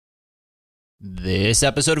This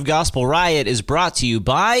episode of Gospel Riot is brought to you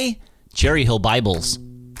by Cherry Hill Bibles.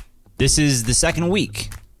 This is the second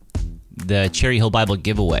week, the Cherry Hill Bible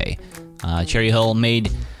giveaway. Cherry Hill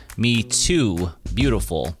made me two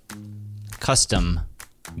beautiful, custom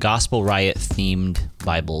Gospel Riot themed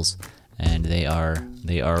Bibles, and they are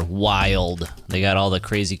wild. They got all the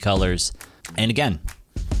crazy colors, and again,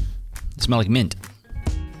 they smell like mint.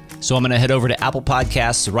 So I'm going to head over to Apple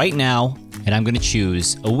Podcasts right now, and I'm going to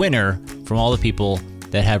choose a winner from all the people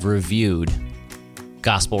that have reviewed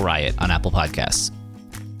Gospel Riot on Apple Podcasts.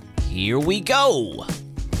 Here we go.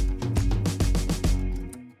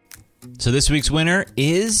 So this week's winner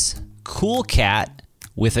is Cool Cat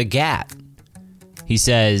with a Gat. He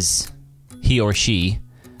says, he or she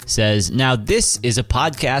says, now this is a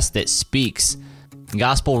podcast that speaks.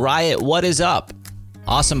 Gospel Riot, what is up?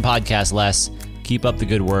 Awesome podcast, Les. Keep up the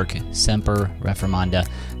good work. Semper Reformanda.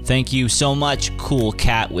 Thank you so much, Cool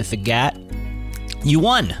Cat with a Gat. You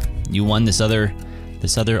won. You won this other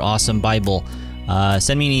awesome Bible.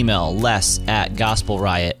 Send me an email,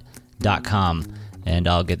 les@gospelriot.com, and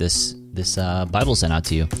I'll get this Bible sent out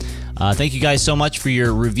to you. Thank you guys so much for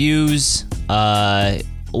your reviews.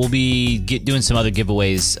 We'll be doing some other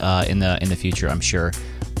giveaways in the future, I'm sure.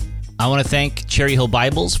 I want to thank Cherry Hill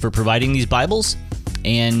Bibles for providing these Bibles,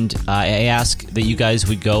 and I ask that you guys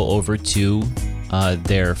would go over to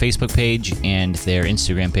their Facebook page and their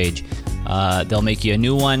Instagram page. They'll make you a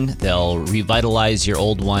new one. They'll revitalize your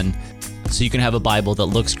old one so you can have a Bible that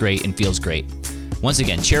looks great and feels great. Once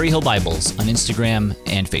again, Cherry Hill Bibles on Instagram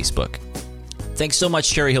and Facebook. Thanks so much,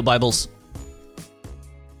 Cherry Hill Bibles.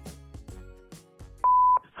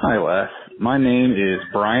 Hi, Les. My name is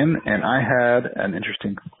Brian, and I had an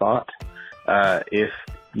interesting thought. If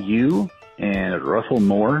you and Russell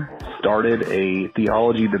Moore started a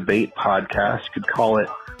theology debate podcast, you could call it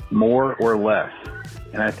More or Less.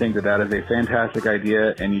 And I think that is a fantastic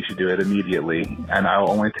idea, and you should do it immediately. And I'll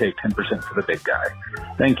only take 10% for the big guy.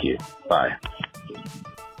 Thank you. Bye.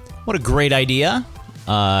 What a great idea.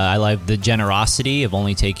 I like the generosity of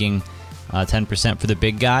only taking 10% for the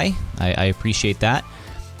big guy. I appreciate that.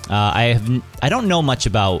 I don't know much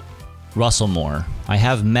about Russell Moore. I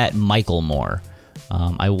have met Michael Moore.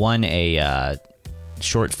 I won a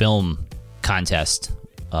short film contest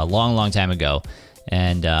a long time ago,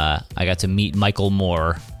 and I got to meet Michael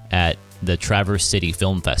Moore at the Traverse City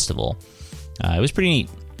Film Festival. It was pretty neat.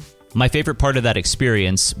 My favorite part of that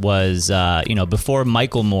experience was, before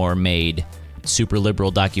Michael Moore made super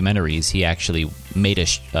liberal documentaries, he actually made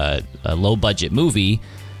a low-budget movie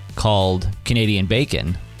called Canadian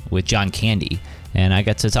Bacon with John Candy, and I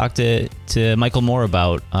got to talk to Michael Moore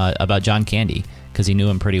about John Candy because he knew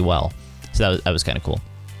him pretty well. So that was kind of cool.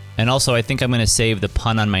 And also, I think I'm going to save the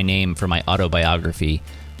pun on my name for my autobiography.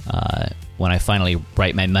 When I finally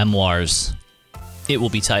write my memoirs, it will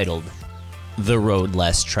be titled The Road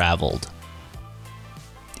Less Traveled.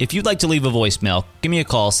 If you'd like to leave a voicemail, give me a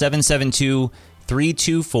call,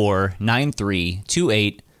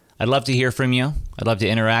 772-324-9328. I'd love to hear from you. I'd love to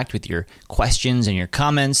interact with your questions and your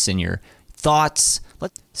comments and your thoughts.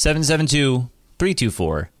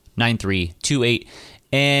 772-324-9328.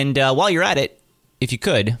 And while you're at it, if you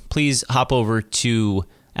could, please hop over to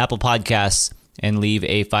Apple Podcasts and leave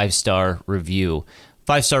a 5-star review.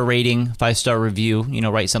 5-star rating, 5-star review.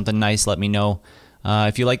 Write something nice. Let me know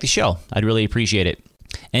if you like the show. I'd really appreciate it.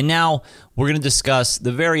 And now we're going to discuss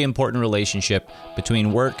the very important relationship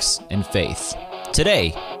between works and faith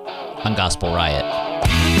today on Gospel Riot.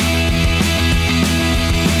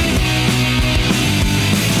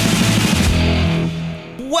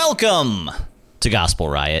 Welcome to Gospel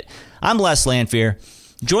Riot. I'm Les Lanfear.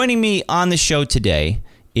 Joining me on the show today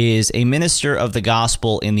is a minister of the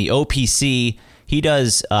gospel in the OPC. He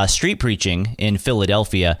does street preaching in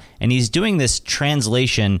Philadelphia, and he's doing this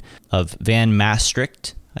translation of Van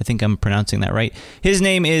Maastricht. I think I'm pronouncing that right. His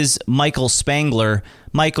name is Michael Spangler.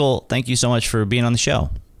 Michael, thank you so much for being on the show.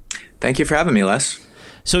 Thank you for having me, Les.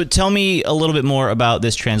 So tell me a little bit more about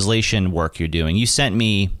this translation work you're doing. You sent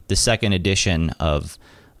me the second edition of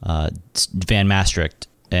Van Maastricht,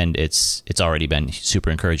 and it's already been super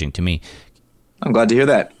encouraging to me. I'm glad to hear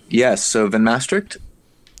that. Yes, so Van Maastricht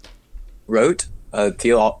wrote a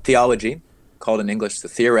theology called in English the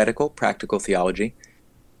Theoretical Practical Theology,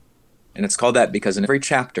 and it's called that because in every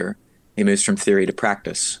chapter he moves from theory to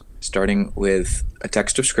practice, starting with a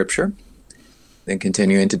text of Scripture, then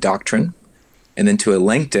continuing to doctrine, and then to a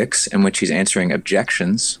lengtix in which he's answering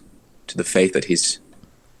objections to the faith that he's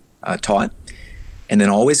taught, and then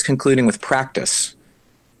always concluding with practice,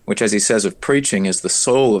 which, as he says, of preaching is the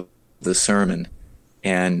soul of the sermon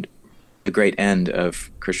and the great end of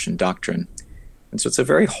Christian doctrine. And so it's a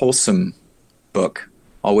very wholesome book,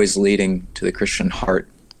 always leading to the Christian heart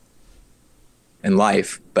and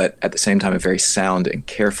life, but at the same time, a very sound and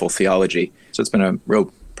careful theology. So it's been a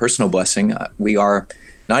real personal blessing. We are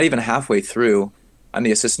not even halfway through. I'm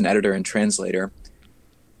the assistant editor and translator.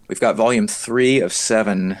 We've got volume 3 of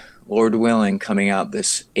 7, Lord willing, coming out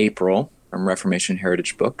this April from Reformation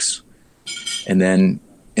Heritage Books. And then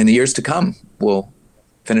in the years to come, we'll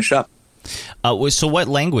finish up. So what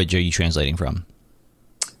language are you translating from?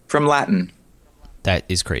 From Latin. That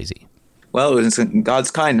is crazy. Well, it was in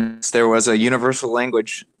God's kindness. There was a universal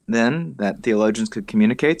language then that theologians could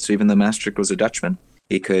communicate. So even though Maastricht was a Dutchman,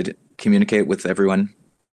 he could communicate with everyone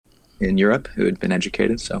in Europe who had been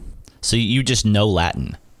educated. So you just know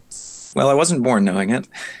Latin? Well, I wasn't born knowing it.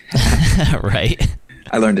 Right.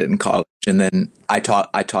 I learned it in college, and then I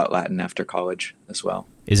taught Latin after college as well.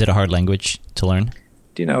 Is it a hard language to learn?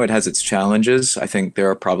 Do you know, it has its challenges. I think there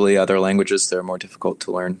are probably other languages that are more difficult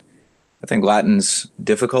to learn. I think Latin's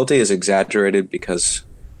difficulty is exaggerated because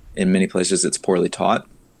in many places it's poorly taught.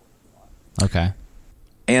 Okay.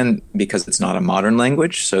 And because it's not a modern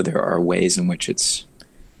language, so there are ways in which it's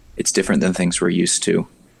different than things we're used to.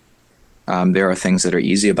 There are things that are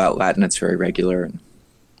easy about Latin. It's very regular. And,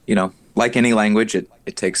 you know, like any language,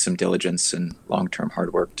 it takes some diligence and long-term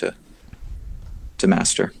hard work to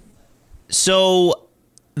master. So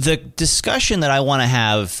the discussion that I want to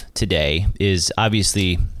have today is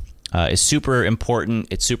obviously is super important.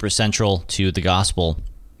 It's super central to the gospel.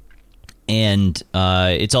 And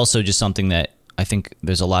it's also just something that I think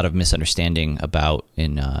there's a lot of misunderstanding about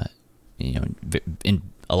in a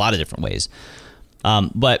lot of different ways.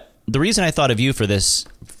 But the reason I thought of you for this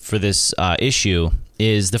issue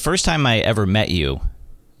is the first time I ever met you,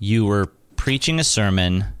 you were preaching a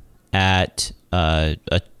sermon at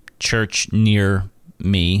a church near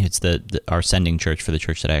me. It's our sending church for the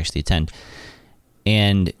church that I actually attend.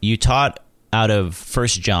 And you taught out of 1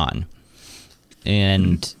 John.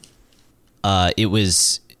 And it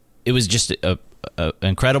was just a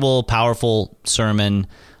incredible, powerful sermon.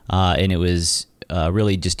 And it was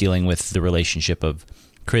really just dealing with the relationship of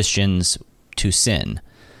Christians to sin.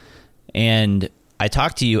 And I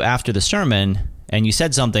talked to you after the sermon, and you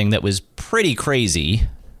said something that was pretty crazy.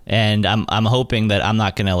 And I'm hoping that I'm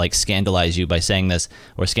not going to like scandalize you by saying this,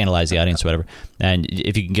 or scandalize the audience or whatever. And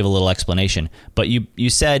if you can give a little explanation. But you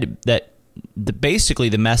said that basically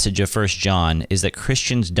the message of 1 John is that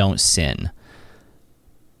Christians don't sin.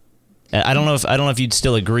 I don't know if you'd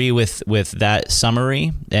still agree with that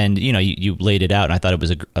summary, and you laid it out, and I thought it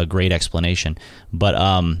was a great explanation. But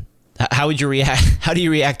how would you react? How do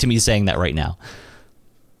you react to me saying that right now?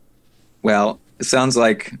 Well, it sounds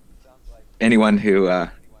like anyone who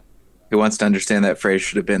wants to understand that phrase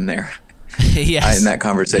should have been there yes. In that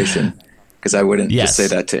conversation, because I wouldn't just say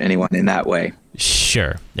that to anyone in that way.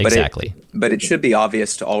 Sure, exactly. But it should be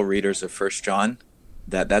obvious to all readers of 1 John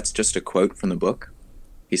that that's just a quote from the book.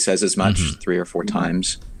 He says as much 3 or 4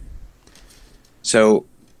 times. So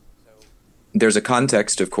there's a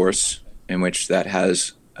context, of course, in which that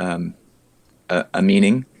has a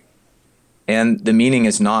meaning. And the meaning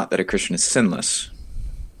is not that a Christian is sinless.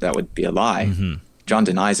 That would be a lie. Mm-hmm. John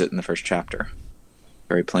denies it in the first chapter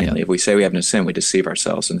very plainly. Yep. If we say we have no sin, we deceive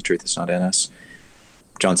ourselves, and the truth is not in us.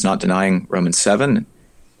 John's not denying Romans 7,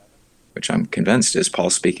 which I'm convinced is Paul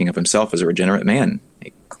speaking of himself as a regenerate man.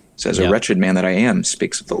 He says, a wretched man that I am,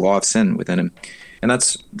 speaks of the law of sin within him. And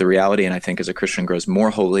that's the reality, and I think as a Christian grows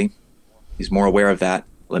more holy, he's more aware of that,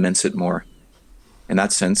 laments it more. In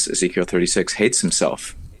that sense, Ezekiel 36 hates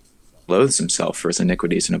himself, loathes himself for his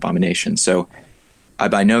iniquities and abominations. So I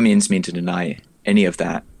by no means mean to deny any of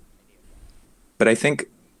that. But I think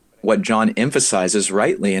what John emphasizes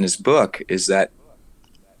rightly in his book is that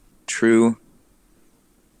true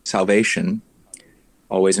salvation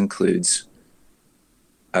always includes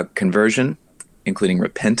a conversion, including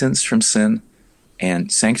repentance from sin,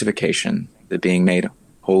 and sanctification, the being made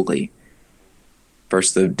holy.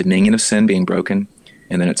 First, the dominion of sin being broken,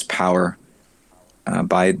 and then its power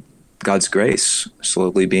by God's grace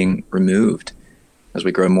slowly being removed as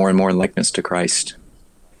we grow more and more in likeness to Christ.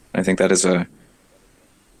 I think that is a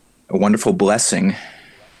wonderful blessing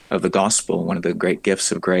of the gospel, one of the great gifts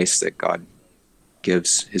of grace that God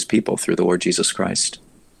gives his people through the Lord Jesus Christ.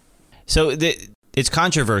 So it's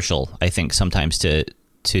controversial, I think, sometimes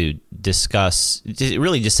to discuss, to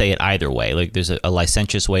really just say it either way. Like there's a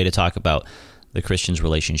licentious way to talk about the Christian's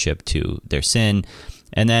relationship to their sin.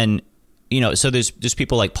 And then, so there's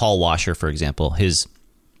people like Paul Washer, for example, his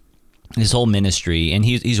whole ministry, and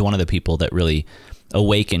he's one of the people that really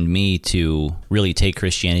awakened me to really take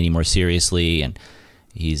Christianity more seriously. And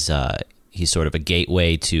he's sort of a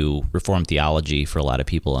gateway to Reformed theology for a lot of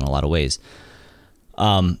people in a lot of ways.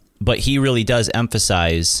 But he really does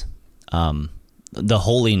emphasize the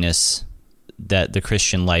holiness that the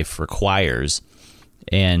Christian life requires.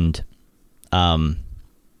 And but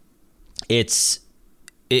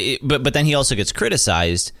then he also gets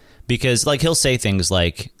criticized because, like, he'll say things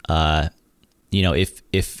like,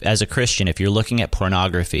 if as a Christian, if you're looking at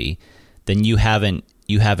pornography, then you haven't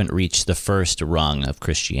reached the first rung of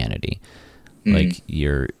Christianity. Like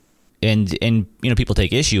and people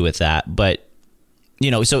take issue with that, but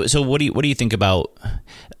so what do you think about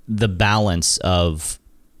the balance of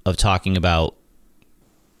talking about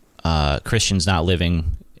Christians not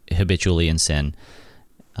living habitually in sin,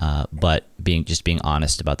 but being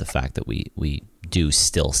honest about the fact that we do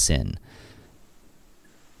still sin?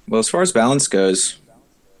 Well, as far as balance goes,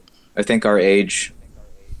 I think our age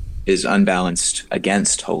is unbalanced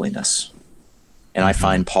against holiness. And I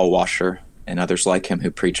find Paul Washer and others like him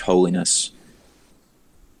who preach holiness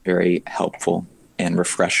very helpful and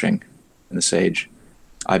refreshing in this age.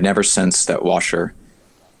 I've never sensed that Washer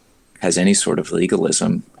has any sort of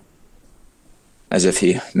legalism, as if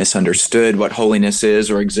he misunderstood what holiness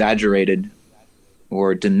is, or exaggerated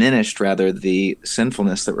or diminished, rather, the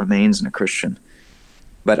sinfulness that remains in a Christian.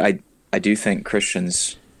 But I do think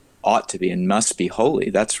Christians ought to be and must be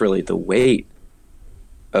holy. That's really the weight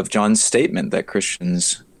of John's statement that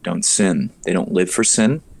Christians don't sin. They don't live for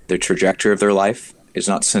sin. The trajectory of their life is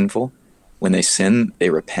not sinful. When they sin,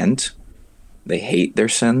 they repent. They hate their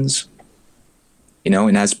sins.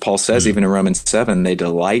 And as Paul says, even in Romans 7, they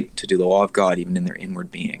delight to do the law of God even in their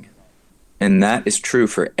inward being. And that is true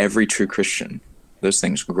for every true Christian. Those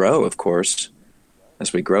things grow, of course,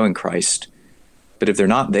 as we grow in Christ. But if they're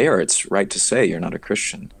not there, it's right to say you're not a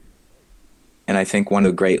Christian. And I think one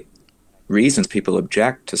of the great reasons people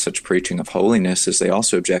object to such preaching of holiness is they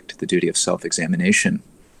also object to the duty of self-examination,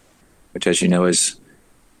 which, as you know,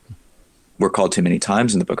 we're called to many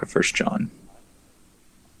times in the book of 1 John.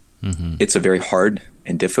 It's a very hard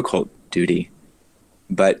and difficult duty,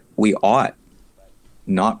 but we ought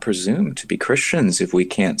not presume to be Christians if we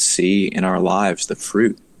can't see in our lives the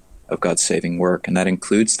fruit of God's saving work, and that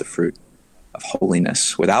includes the fruit of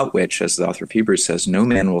holiness, without which, as the author of Hebrews says, no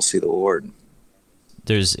man will see the Lord.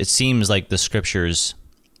 It seems like the scriptures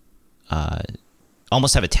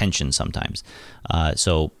almost have a tension sometimes.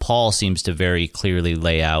 So Paul seems to very clearly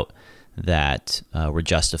lay out that we're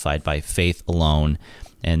justified by faith alone.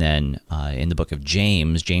 And then in the book of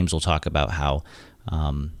James will talk about how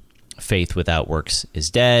faith without works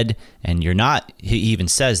is dead, and he even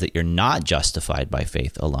says that you're not justified by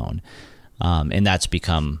faith alone. And that's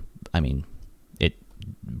become, it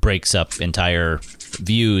breaks up entire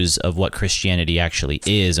views of what Christianity actually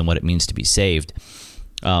is and what it means to be saved.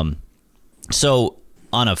 So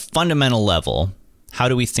on a fundamental level, how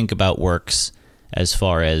do we think about works as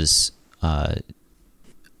far as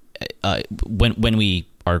when we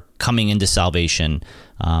are coming into salvation,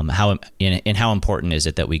 how important is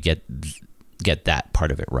it that we get that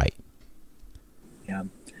part of it right? Yeah,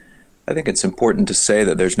 I think it's important to say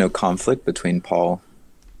that there's no conflict between Paul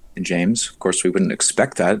and James. Of course, we wouldn't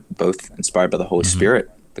expect that, both inspired by the Holy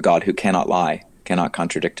Spirit, the God who cannot lie, cannot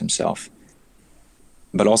contradict himself.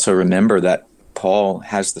 But also remember that Paul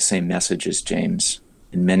has the same message as James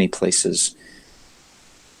in many places.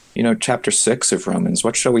 Chapter 6 of Romans,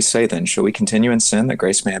 what shall we say then? Shall we continue in sin that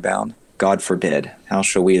grace may abound? God forbid. How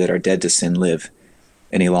shall we that are dead to sin live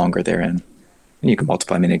any longer therein? And you can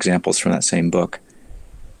multiply many examples from that same book.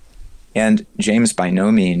 And James by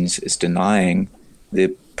no means is denying the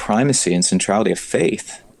primacy and centrality of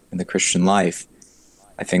faith in the Christian life.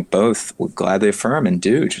 I think both would gladly affirm, and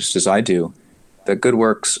do, just as I do, that good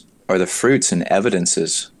works are the fruits and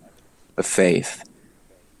evidences of faith,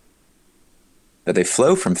 that they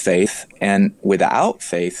flow from faith, and without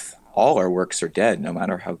faith, all our works are dead, no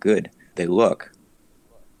matter how good they look.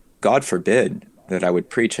 God forbid that I would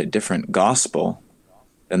preach a different gospel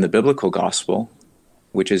than the biblical gospel,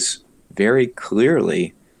 which is very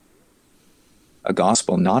clearly a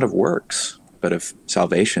gospel not of works, but of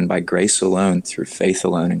salvation by grace alone, through faith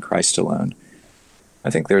alone, in Christ alone. I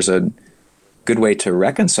think there's a good way to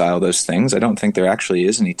reconcile those things. I don't think there actually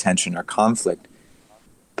is any tension or conflict.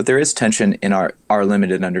 But there is tension in our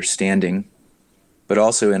limited understanding, but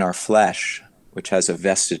also in our flesh, which has a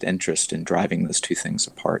vested interest in driving those two things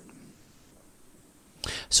apart.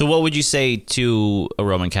 So what would you say to a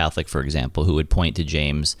Roman Catholic, for example, who would point to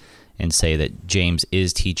James and say that James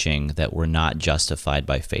is teaching that we're not justified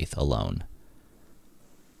by faith alone?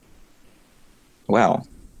 Well,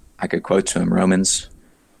 I could quote to him Romans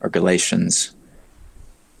or Galatians.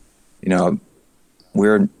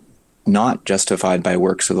 We're not justified by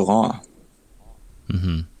works of the law.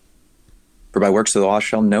 For by works of the law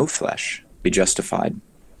shall no flesh be justified.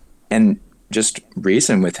 And just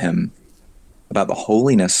reason with him about the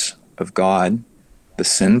holiness of God, the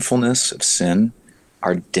sinfulness of sin,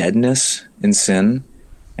 our deadness in sin,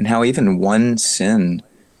 and how even one sin,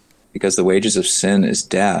 because the wages of sin is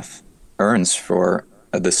death, earns for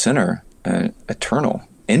the sinner an eternal,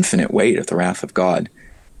 infinite weight of the wrath of God.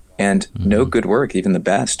 And no good work, even the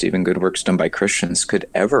best, even good works done by Christians, could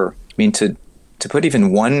ever, to put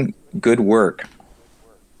even one good work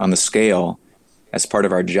on the scale as part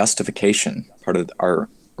of our justification, part of our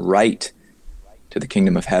right to the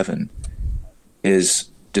kingdom of heaven, is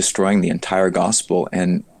destroying the entire gospel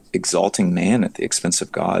and exalting man at the expense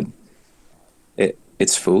of God.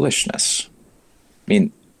 It's foolishness.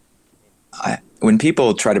 When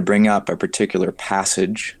people try to bring up a particular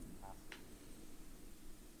passage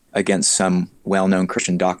against some well-known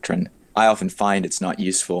Christian doctrine, I often find it's not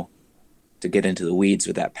useful to get into the weeds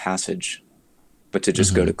with that passage, but to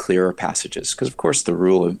just go to clearer passages. Because, of course,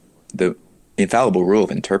 the infallible rule of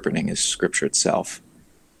interpreting is Scripture itself.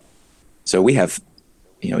 So we have,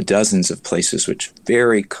 dozens of places which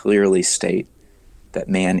very clearly state that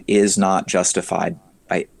man is not justified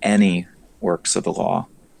by any works of the law.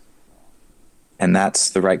 And that's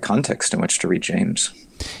the right context in which to read James.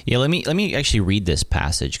 Yeah, let me actually read this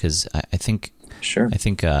passage, because I think Sure. I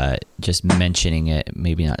think just mentioning it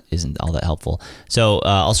maybe isn't all that helpful. So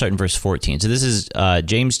I'll start in verse 14. So this is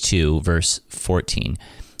James 2, verse 14.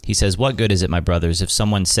 He says, "What good is it, my brothers, if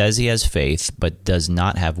someone says he has faith but does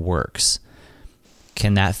not have works?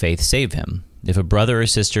 Can that faith save him? If a brother or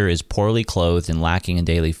sister is poorly clothed and lacking in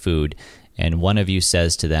daily food, and one of you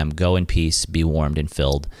says to them, 'Go in peace, be warmed and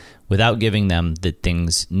filled,' without giving them the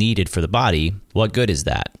things needed for the body, what good is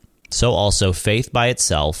that? So also faith by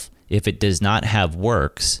itself, if it does not have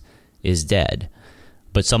works, is dead.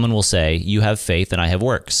 But someone will say, 'You have faith and I have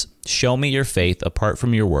works. Show me your faith apart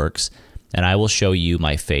from your works, and I will show you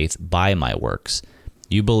my faith by my works.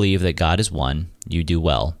 You believe that God is one, you do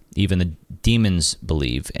well. Even the demons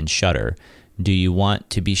believe and shudder. Do you want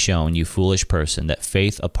to be shown, you foolish person, that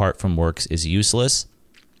faith apart from works is useless?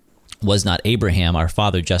 Was not Abraham, our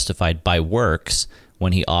father, justified by works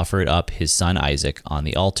when he offered up his son Isaac on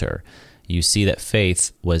the altar? You see that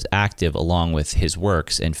faith was active along with his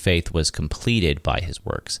works, and faith was completed by his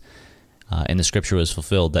works. And the scripture was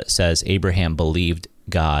fulfilled that says, Abraham believed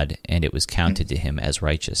God, and it was counted to him as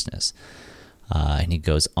righteousness." And he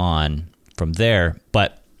goes on from there.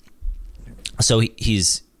 But so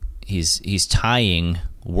he's tying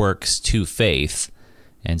works to faith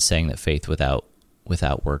and saying that faith without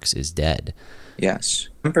works is dead. Yes.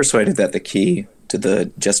 I'm persuaded that the key to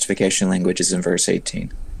the justification language is in verse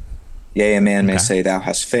 18. "Yea, a man may say, Thou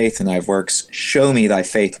hast faith, and I have works. Show me thy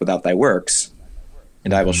faith without thy works,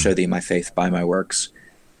 and I will show thee my faith by my works."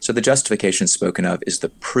 So the justification spoken of is the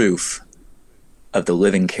proof of the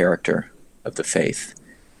living character of the faith.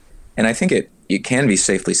 And I think it can be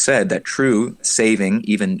safely said that true saving,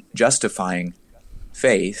 even justifying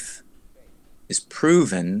faith is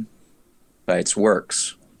proven by its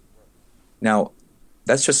works. Now,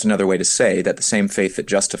 that's just another way to say that the same faith that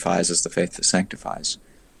justifies is the faith that sanctifies,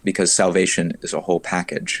 because salvation is a whole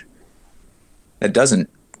package. That doesn't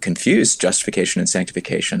confuse justification and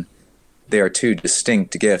sanctification. They are two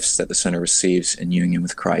distinct gifts that the sinner receives in union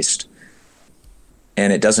with Christ.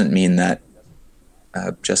 And it doesn't mean that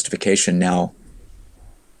justification now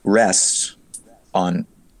rests on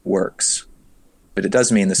works, but it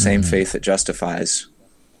does mean the same faith that justifies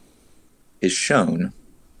is shown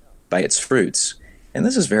by its fruits. And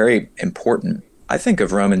this is very important. I think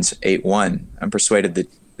of Romans 8:1. I'm persuaded that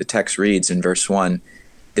the text reads in verse 1,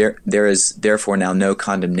 there is therefore now no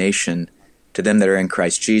condemnation to them that are in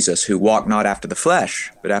Christ Jesus, who walk not after the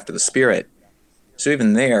flesh, but after the Spirit. So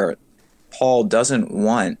even there, Paul doesn't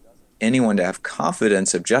want anyone to have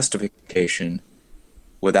confidence of justification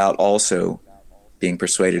without also being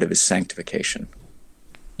persuaded of his sanctification.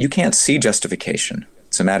 You can't see justification.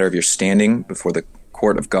 It's a matter of your standing before the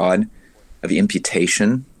court of God, of the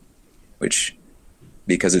imputation, which,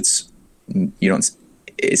 because it's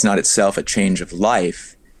not itself a change of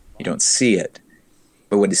life, you don't see it.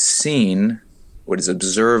 But what is seen, what is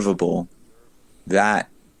observable, that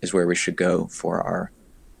is where we should go for our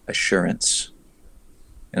assurance.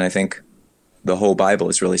 And I think the whole Bible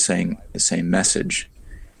is really saying the same message.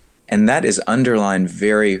 And that is underlined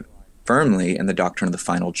very firmly in the doctrine of the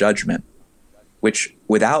final judgment, which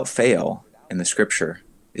without fail in the scripture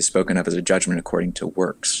is spoken of as a judgment according to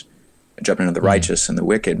works, a judgment of the righteous and the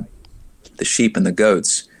wicked, the sheep and the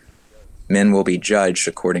goats. Men will be judged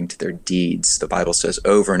according to their deeds, the Bible says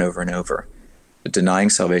over and over and over. But denying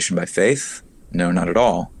salvation by faith? No, not at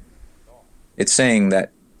all. It's saying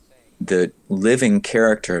that the living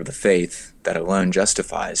character of the faith that alone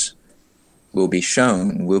justifies will be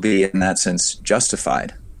shown, will be in that sense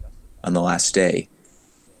justified on the last day.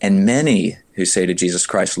 And many who say to Jesus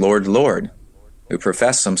Christ, Lord, Lord, who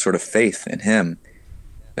profess some sort of faith in him,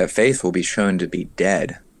 that faith will be shown to be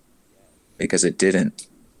dead because it didn't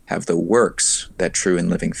have the works that true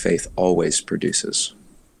and living faith always produces.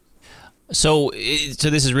 So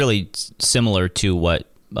this is really similar to what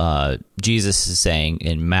Jesus is saying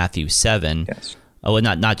in Matthew 7. Yes. Oh,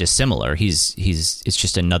 not just similar. It's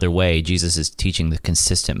just another way. Jesus is teaching the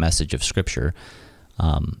consistent message of Scripture,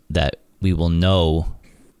 that we will know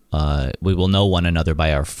one another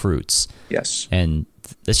by our fruits. Yes. And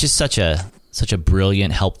that's just such a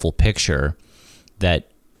brilliant, helpful picture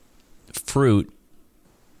that fruit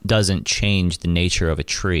doesn't change the nature of a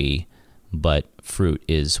tree, but fruit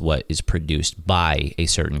is what is produced by a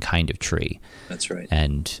certain kind of tree. That's right.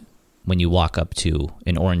 And when you walk up to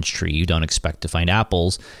an orange tree, you don't expect to find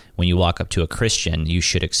apples. When you walk up to a Christian, you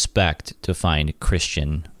should expect to find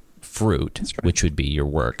Christian fruit, right, which would be your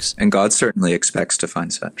works. And God certainly expects to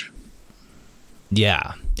find such.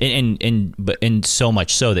 Yeah. And so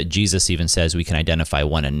much so that Jesus even says we can identify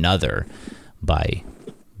one another by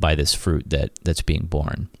this fruit that's being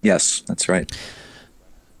born. Yes, that's right.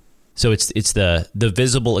 So it's the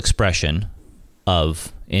visible expression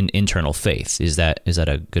of an internal faith. Is that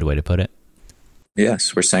a good way to put it?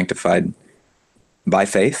 Yes, we're sanctified by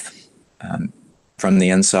faith, from the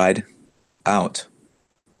inside out.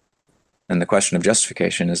 And the question of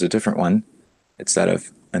justification is a different one. It's that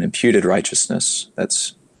of an imputed righteousness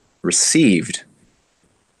that's received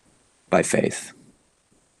by faith.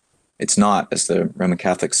 It's not, as the Roman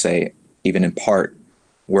Catholics say, even in part,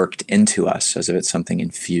 worked into us, as if it's something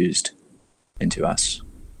infused into us.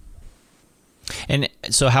 And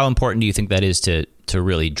so how important do you think that is to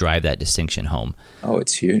really drive that distinction home? Oh,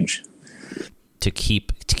 it's huge. To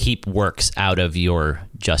keep works out of your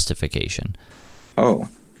justification. Oh,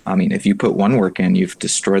 I mean, if you put one work in, you've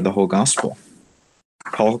destroyed the whole gospel.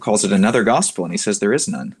 Paul calls it another gospel, and he says there is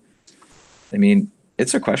none. I mean,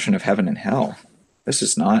 it's a question of heaven and hell. This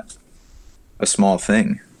is not a small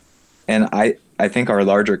thing. And I think our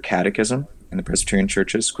larger catechism in the Presbyterian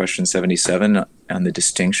churches, question 77, on the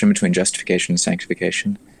distinction between justification and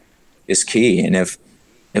sanctification, is key. And if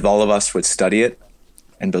all of us would study it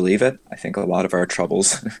and believe it, I think a lot of our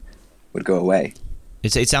troubles would go away.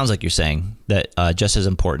 It sounds like you're saying that just as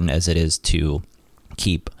important as it is to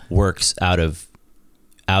keep works out of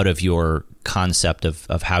your concept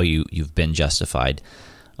of how you've been justified,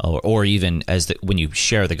 or even when you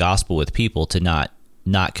share the gospel with people, to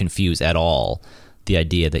not confuse at all the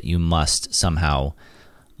idea that you must somehow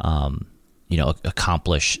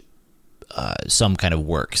accomplish some kind of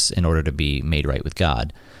works in order to be made right with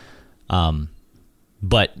God.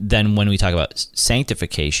 But then when we talk about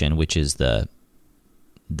sanctification, which is the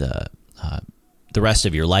rest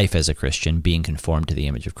of your life as a Christian, being conformed to the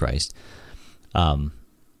image of Christ,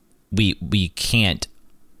 we can't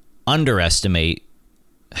underestimate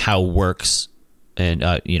how works and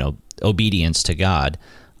obedience to God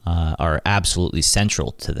are absolutely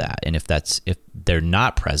central to that. And if they're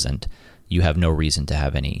not present, you have no reason to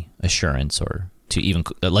have any assurance or to even,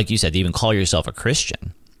 like you said, to even call yourself a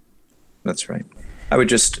Christian. That's right. I would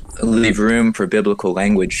just leave room for biblical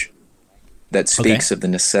language that speaks of the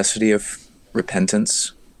necessity of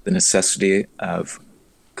repentance, the necessity of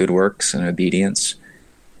good works and obedience.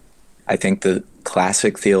 I think the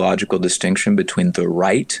classic theological distinction between the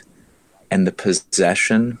right and the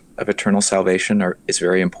possession of eternal salvation is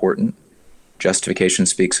very important. Justification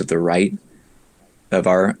speaks of the right of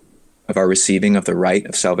our receiving of the right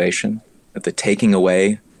of salvation, of the taking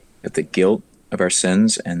away of the guilt of our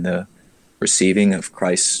sins, and the receiving of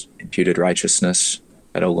Christ's imputed righteousness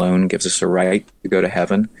that alone gives us a right to go to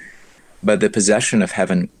heaven. But the possession of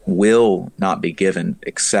heaven will not be given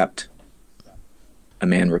except a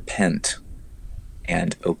man repent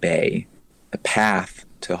and obey. The path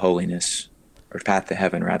to holiness, or path to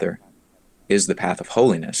heaven rather, is the path of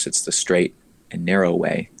holiness. It's the straight and narrow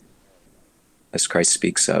way, as Christ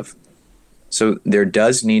speaks of. So there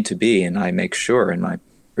does need to be, and I make sure in my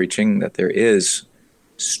preaching that there is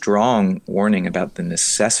strong warning about the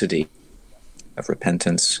necessity of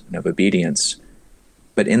repentance and of obedience,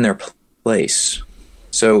 but in their place.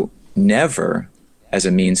 So never as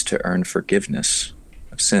a means to earn forgiveness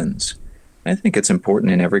of sins. I think it's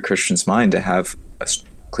important in every Christian's mind to have a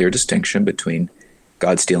clear distinction between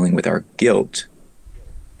God's dealing with our guilt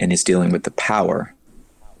and his dealing with the power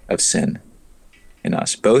of sin in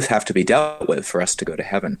us. Both have to be dealt with for us to go to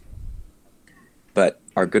heaven. But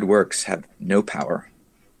our good works have no power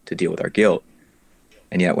to deal with our guilt.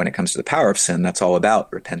 And yet when it comes to the power of sin, that's all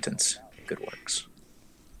about repentance, good works.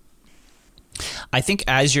 I think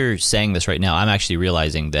as you're saying this right now, I'm actually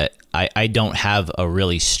realizing that I don't have a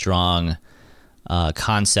really strong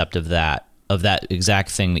concept of that exact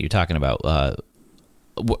thing that you're talking about.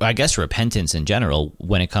 I guess repentance in general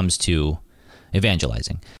when it comes to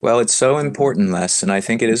evangelizing. Well, it's so important, Les, and I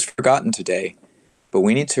think it is forgotten today. But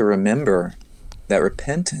we need to remember that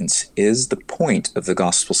repentance is the point of the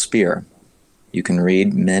gospel spear. You can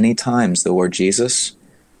read many times the Lord Jesus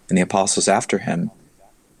and the apostles after him.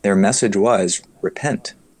 Their message was,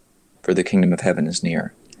 repent, for the kingdom of heaven is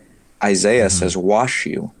near. Isaiah says, wash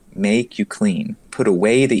you, make you clean, put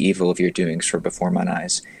away the evil of your doings from before mine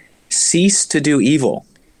eyes. Cease to do evil.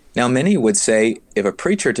 Now, many would say, if a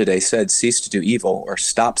preacher today said, cease to do evil or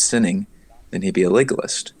stop sinning, then he'd be a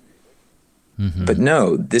legalist. But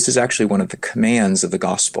no, this is actually one of the commands of the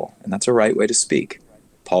gospel, and that's a right way to speak.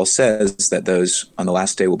 Paul says that those on the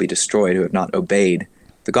last day will be destroyed who have not obeyed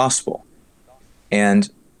the gospel.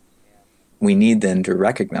 And we need then to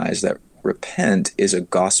recognize that repent is a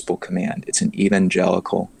gospel command. It's an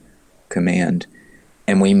evangelical command,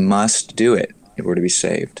 and we must do it if we're to be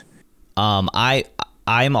saved.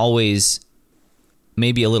 I'm always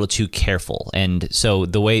maybe a little too careful, and so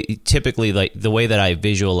the way that I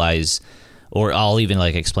visualize, or I'll even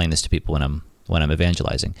like explain this to people when I'm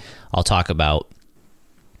evangelizing, I'll talk about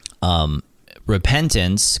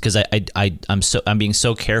repentance, because I'm being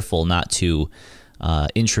so careful not to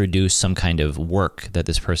introduce some kind of work that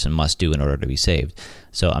this person must do in order to be saved.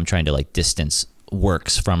 So I'm trying to like distance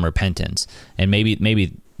works from repentance, and maybe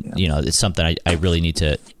you know, it's something I really need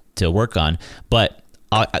to work on. But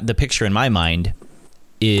the picture in my mind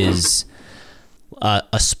is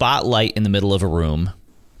a spotlight in the middle of a room,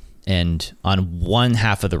 and on one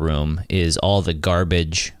half of the room is all the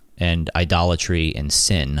garbage and idolatry and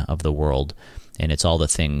sin of the world, and it's all the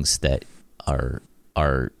things that are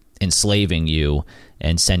enslaving you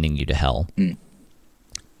and sending you to hell.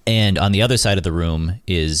 And on the other side of the room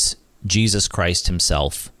is Jesus Christ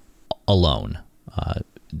himself alone,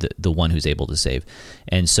 the one who's able to save.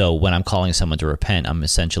 And so when I'm calling someone to repent, I'm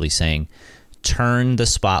essentially saying, turn the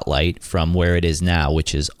spotlight from where it is now,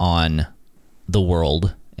 which is on the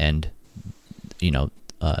world and, you know,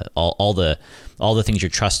 all the things you're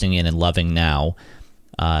trusting in and loving now,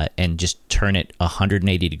 and just turn it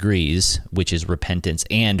 180 degrees, which is repentance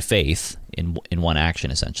and faith in one action,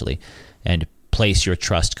 essentially, and place your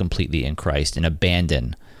trust completely in Christ and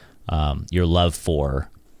abandon your love for,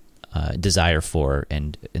 desire for,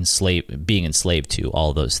 and being enslaved to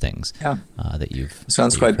all those things. That you've.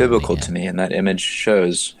 Sounds quite biblical to me, and that image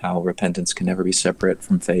shows how repentance can never be separate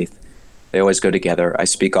from faith. They always go together. I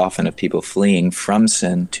speak often of people fleeing from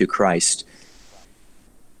sin to Christ.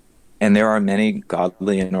 And there are many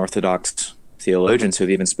godly and orthodox theologians who have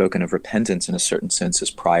even spoken of repentance in a certain sense as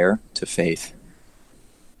prior to faith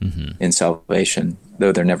in salvation,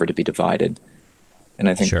 though they're never to be divided. And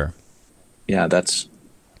I think,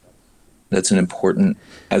 that's an important,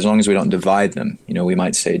 as long as we don't divide them, you know, we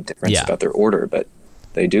might say difference about their order, but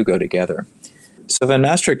they do go together. So Van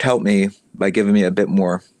Maastricht helped me by giving me a bit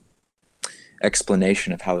more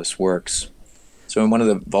explanation of how this works. So in one of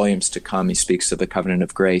the volumes to come, he speaks of the covenant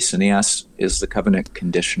of grace, and he asks, is the covenant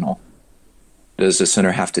conditional? Does the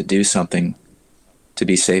sinner have to do something to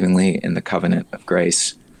be savingly in the covenant of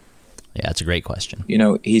grace? Yeah, that's a great question. You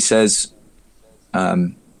know, he says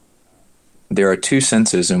there are two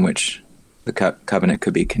senses in which the covenant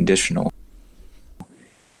could be conditional,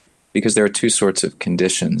 because there are two sorts of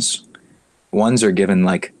conditions. Ones are given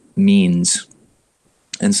like means,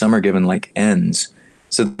 and some are given like ends.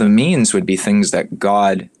 So the means would be things that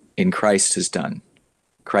God in Christ has done.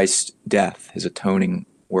 Christ's death, his atoning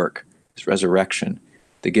work, his resurrection,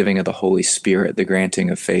 the giving of the Holy Spirit, the granting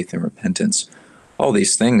of faith and repentance, all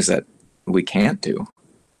these things that we can't do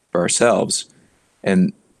for ourselves.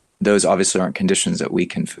 And those obviously aren't conditions that we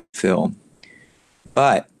can fulfill.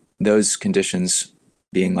 But those conditions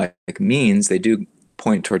being like means, they do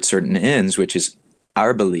point towards certain ends, which is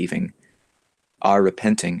our believing, our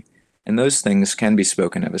repenting. And those things can be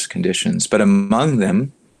spoken of as conditions. But among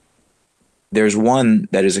them, there's one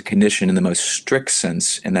that is a condition in the most strict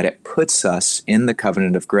sense, in that it puts us in the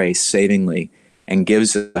covenant of grace savingly and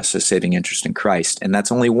gives us a saving interest in Christ. And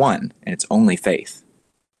that's only one, and it's only faith.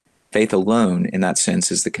 Faith alone, in that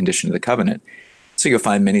sense, is the condition of the covenant. So you'll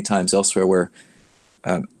find many times elsewhere where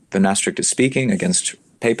Van Maastricht is speaking against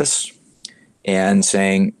papists and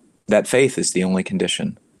saying that faith is the only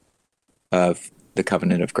condition of the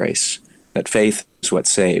covenant of grace, that faith is what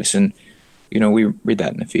saves. And, you know, we read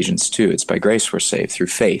that in Ephesians 2. It's by grace we're saved through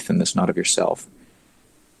faith, and this not of yourself.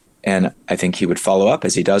 And I think he would follow up,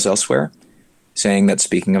 as he does elsewhere, saying that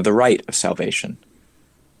speaking of the right of salvation,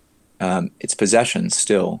 its possession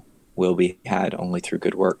still will be had only through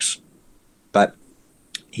good works. But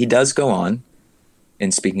he does go on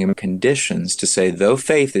in speaking of conditions to say, though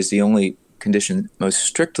faith is the only condition, most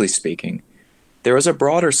strictly speaking, there is a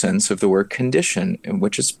broader sense of the word condition in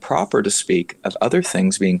which it's proper to speak of other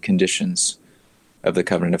things being conditions of the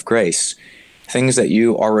covenant of grace, things that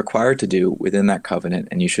you are required to do within that covenant,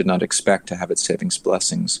 and you should not expect to have its saving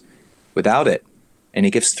blessings without it. And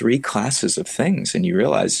he gives 3 classes of things, and you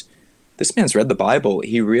realize this man's read the Bible.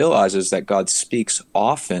 He realizes that God speaks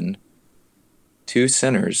often to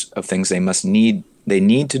sinners of things they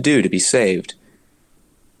need to do to be saved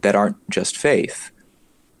that aren't just faith.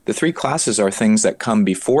 The 3 classes are things that come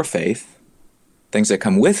before faith, things that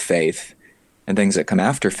come with faith, and things that come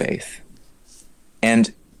after faith.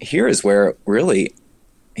 And here is where really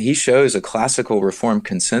he shows a classical Reformed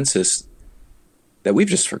consensus that we've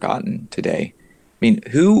just forgotten today. I mean,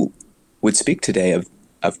 who would speak today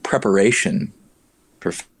of preparation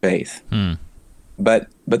for faith? But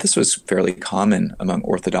this was fairly common among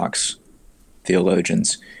Orthodox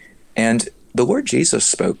theologians. And the Lord Jesus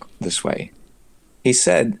spoke this way. He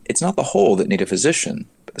said, it's not the whole that need a physician,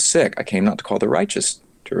 but the sick. I came not to call the righteous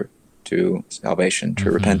to salvation,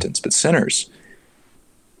 to repentance, but sinners.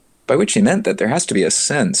 By which he meant that there has to be a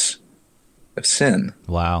sense of sin.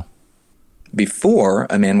 Wow. Before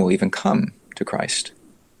a man will even come to Christ.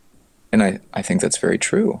 And I think that's very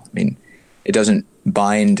true. I mean, it doesn't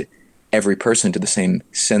bind every person to the same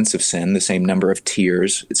sense of sin, the same number of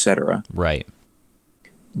tears, etc. Right.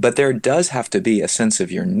 But there does have to be a sense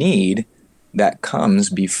of your need that comes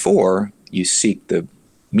before you seek the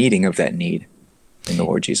meeting of that need in the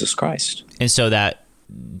Lord Jesus Christ. And so that,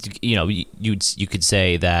 you could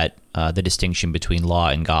say that the distinction between law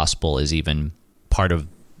and gospel is even part of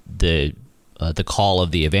the call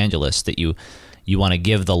of the evangelist, that you want to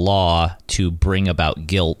give the law to bring about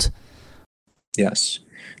guilt. Yes.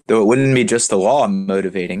 Though it wouldn't be just the law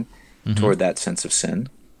motivating toward that sense of sin,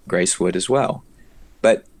 grace would as well.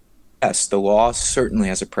 But yes, the law certainly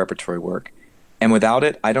has a preparatory work. And without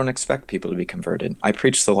it, I don't expect people to be converted. I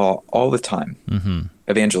preach the law all the time,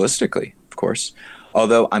 evangelistically, of course.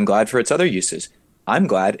 Although I'm glad for its other uses. I'm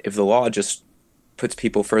glad if the law just puts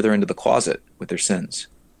people further into the closet with their sins,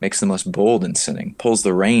 makes them less bold in sinning, pulls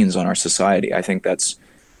the reins on our society. I think that's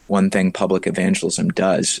one thing public evangelism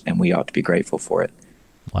does, and we ought to be grateful for it.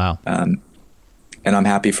 Wow. And I'm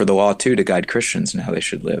happy for the law, too, to guide Christians in how they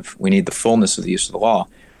should live. We need the fullness of the use of the law.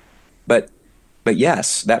 But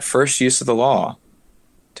yes, that first use of the law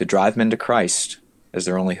to drive men to Christ as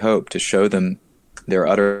their only hope, to show them their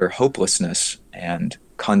utter hopelessness and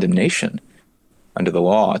condemnation under the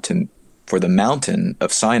law, for the mountain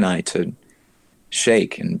of Sinai to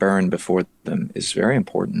shake and burn before them, is very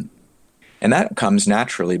important. And that comes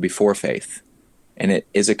naturally before faith, and it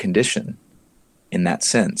is a condition in that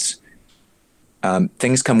sense.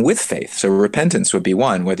 Things come with faith. So repentance would be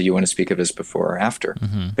one, whether you want to speak of it as before or after.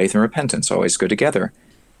 Faith and repentance always go together.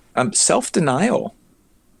 Self-denial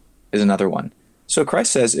is another one. So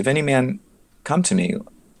Christ says, if any man come to me,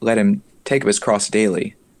 let him take up his cross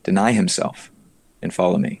daily, deny himself, and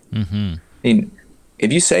follow me. I mean,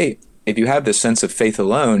 if you have this sense of faith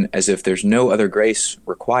alone as if there's no other grace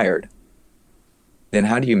required, then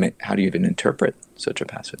how do you even interpret such a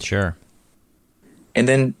passage? Sure. And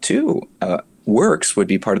then works would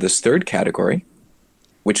be part of this third category,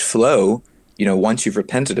 which flow, once you've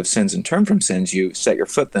repented of sins and turned from sins, you set your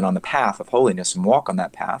foot then on the path of holiness and walk on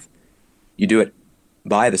that path. You do it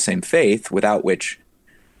by the same faith, without which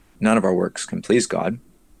none of our works can please God,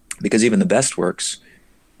 because even the best works,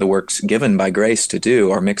 the works given by grace to do,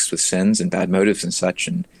 are mixed with sins and bad motives and such,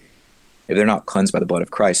 and if they're not cleansed by the blood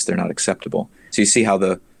of Christ, they're not acceptable. So you see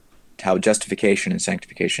how justification and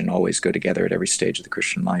sanctification always go together at every stage of the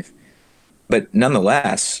Christian life. But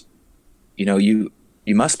nonetheless, you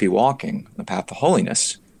must be walking the path to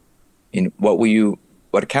holiness. In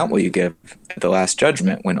what account will you give at the last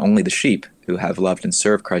judgment, when only the sheep who have loved and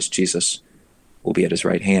served Christ Jesus will be at his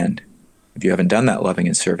right hand? If you haven't done that loving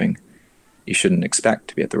and serving, you shouldn't expect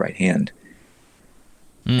to be at the right hand.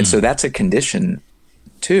 And so that's a condition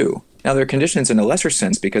too. Now, there are conditions in a lesser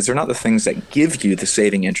sense, because they're not the things that give you the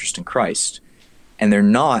saving interest in Christ, and they're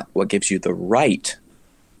not what gives you the right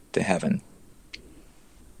to heaven.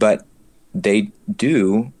 But they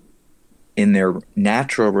do, in their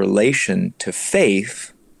natural relation to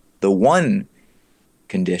faith, the one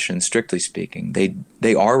condition, strictly speaking,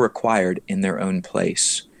 they are required in their own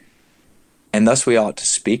place. And thus we ought to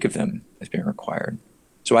speak of them as being required.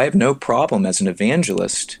 So I have no problem as an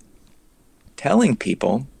evangelist telling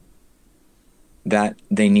people that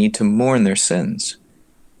they need to mourn their sins,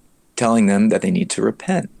 telling them that they need to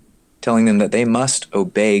repent, telling them that they must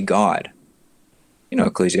obey God.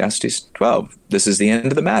 Ecclesiastes 12, this is the end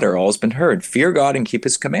of the matter. All has been heard. Fear God and keep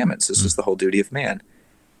his commandments. This is the whole duty of man.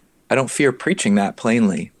 I don't fear preaching that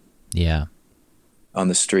plainly. Yeah. On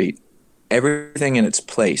the street. Everything in its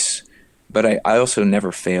place. But I also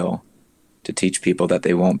never fail to teach people that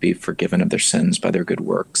they won't be forgiven of their sins by their good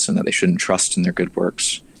works, and that they shouldn't trust in their good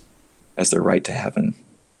works as their right to heaven.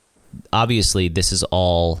 Obviously, this is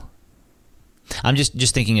all... I'm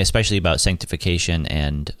just thinking especially about sanctification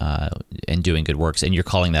and doing good works, and you're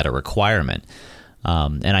calling that a requirement.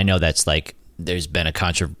 And I know that's like, there's been a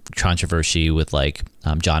controversy with like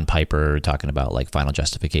John Piper talking about like final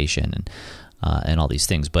justification and all these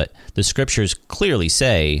things. But the scriptures clearly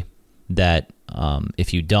say that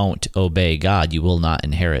if you don't obey God, you will not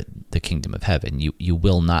inherit the kingdom of heaven. You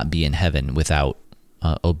will not be in heaven without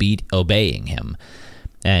obeying him.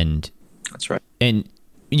 And that's right. And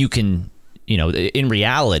you can... in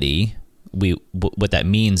reality, what that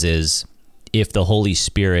means is if the Holy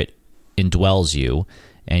Spirit indwells you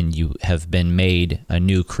and you have been made a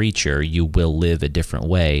new creature, you will live a different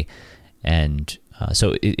way. And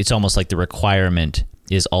so it's almost like the requirement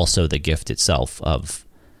is also the gift itself of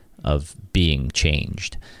being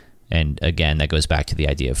changed. And again, that goes back to the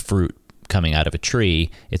idea of fruit coming out of a tree.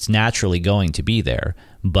 It's naturally going to be there,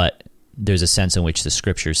 but there's a sense in which the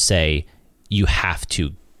scriptures say you have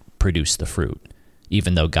to produce the fruit,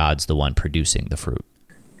 even though God's the one producing the fruit.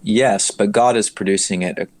 Yes, but God is producing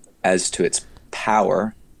it as to its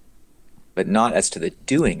power, but not as to the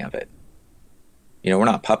doing of it. We're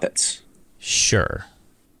not puppets. Sure.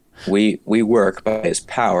 We work by his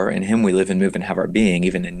power. In him we live and move and have our being,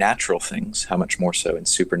 even in natural things, how much more so in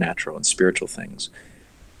supernatural and spiritual things.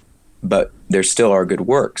 But there still are good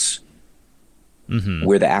works. Mm-hmm.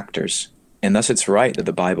 We're the actors. And thus it's right that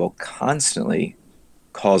the Bible constantly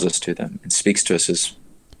calls us to them and speaks to us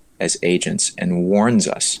as agents and warns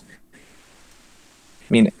us.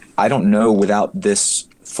 I don't know without this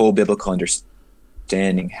full biblical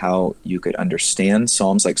understanding how you could understand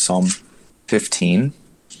Psalms like Psalm 15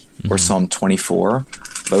 or Psalm 24,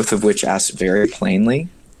 both of which ask very plainly,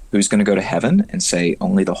 who's going to go to heaven, and say,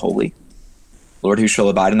 only the holy. Lord, who shall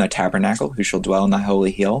abide in thy tabernacle? Who shall dwell in thy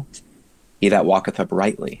holy hill? He that walketh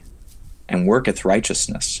uprightly and worketh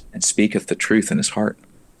righteousness, and speaketh the truth in his heart.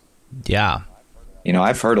 Yeah.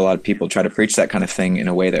 I've heard a lot of people try to preach that kind of thing in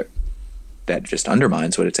a way that just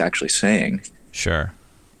undermines what it's actually saying. Sure.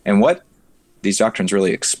 And what these doctrines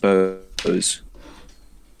really expose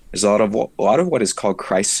is a lot of what is called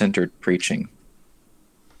Christ-centered preaching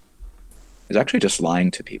is actually just lying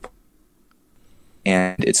to people.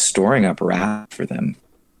 And it's storing up wrath for them.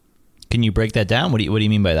 Can you break that down? What do you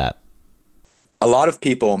mean by that? A lot of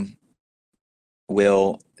people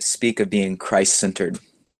will speak of being Christ-centered,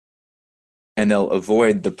 and they'll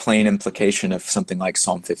avoid the plain implication of something like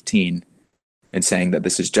Psalm 15 and saying that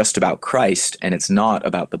this is just about Christ and it's not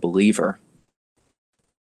about the believer.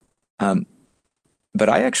 But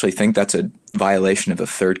I actually think that's a violation of the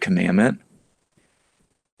third commandment.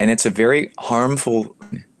 And it's a very harmful,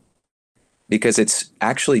 because it's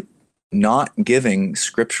actually not giving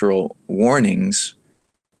scriptural warnings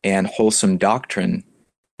and wholesome doctrine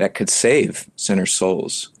that could save sinners'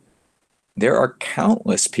 souls. There are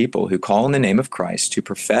countless people who call in the name of Christ, who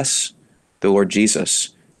profess the Lord Jesus,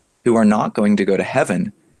 who are not going to go to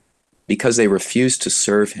heaven because they refuse to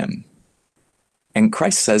serve him. And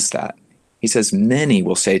Christ says that. He says, many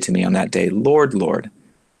will say to me on that day, Lord, Lord.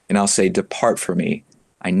 And I'll say, depart from me.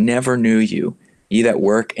 I never knew you, ye that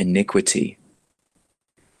work iniquity.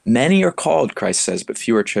 Many are called, Christ says, but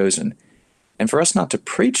few are chosen. And for us not to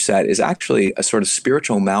preach that is actually a sort of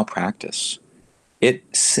spiritual malpractice. It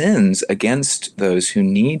sins against those who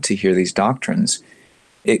need to hear these doctrines.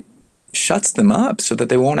 It shuts them up so that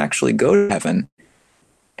they won't actually go to heaven.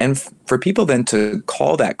 And for people then to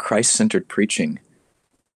call that Christ-centered preaching,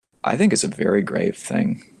 I think is a very grave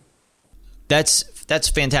thing. That's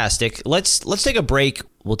fantastic. Let's take a break.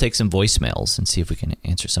 We'll take some voicemails and see if we can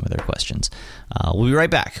answer some of their questions. We'll be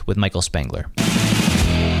right back with Michael Spangler.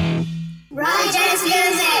 Righteous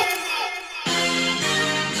Music.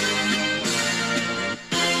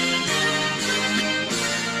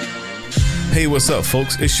 Hey, what's up,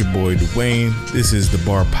 folks? It's your boy, Dwayne. This is The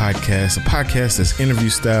Bar Podcast, a podcast that's interview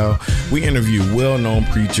style. We interview well-known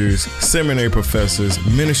preachers, seminary professors,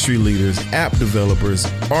 ministry leaders, app developers,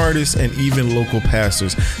 artists, and even local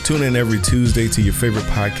pastors. Tune in every Tuesday to your favorite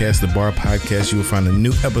podcast, The Bar Podcast. You will find a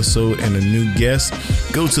new episode and a new guest.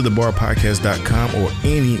 Go to thebarpodcast.com or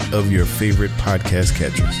any of your favorite podcast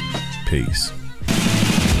catchers. Peace.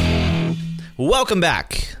 Welcome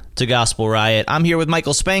back to Gospel Riot. I'm here with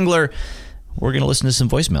Michael Spangler. We're going to listen to some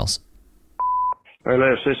voicemails. Hey,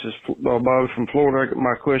 Les, this is Bobby from Florida.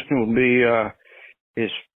 My question would be,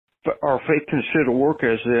 is our faith considered work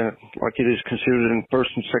as like it is considered in 1st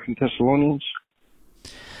and 2nd Thessalonians?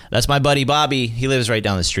 That's my buddy Bobby. He lives right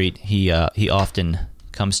down the street. He often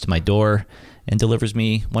comes to my door and delivers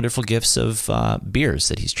me wonderful gifts of beers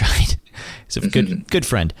that he's tried. He's a good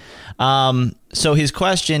friend. So his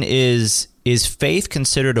question is faith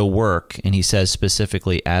considered a work? And he says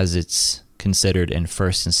specifically as it's considered in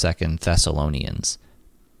 1st and 2nd Thessalonians.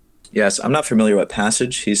 Yes, I'm not familiar what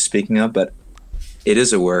passage he's speaking of, but it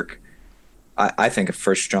is a work. I think of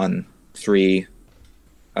 1 John 3,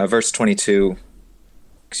 verse 22,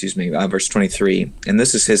 verse 23. And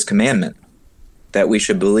this is his commandment, that we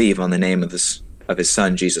should believe on the name of his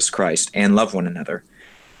Son, Jesus Christ, and love one another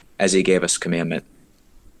as he gave us commandment.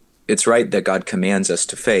 It's right that God commands us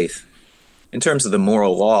to faith. In terms of the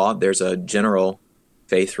moral law, there's a general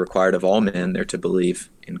faith required of all men. They're to believe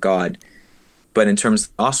in God. But in terms of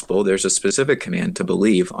the gospel, there's a specific command to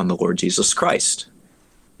believe on the Lord Jesus Christ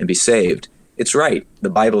and be saved. It's right. The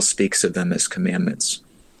Bible speaks of them as commandments.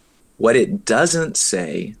 What it doesn't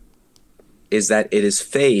say is that it is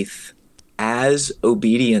faith as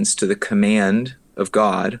obedience to the command of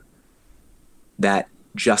God that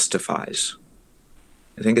justifies.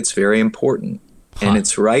 I think it's very important. And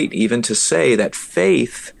it's right even to say that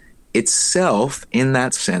faith itself, in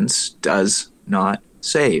that sense, does not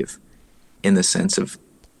save, in the sense of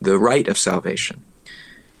the right of salvation.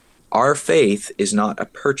 Our faith is not a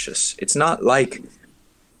purchase. It's not like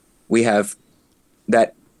we have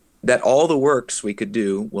that all the works we could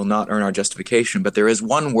do will not earn our justification, but there is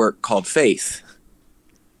one work called faith,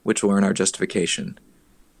 which will earn our justification,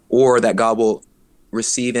 or that God will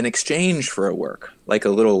receive in exchange for a work, like a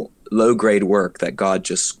little low-grade work that God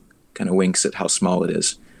just kind of winks at how small it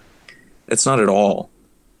is. That's not at all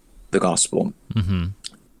the gospel. Mm-hmm.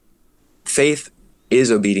 Faith is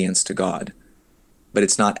obedience to God, but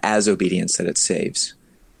it's not as obedience that it saves.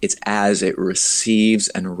 It's as it receives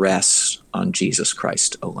and rests on Jesus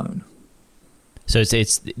Christ alone. So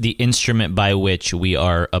it's the instrument by which we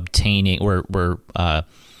are obtaining. I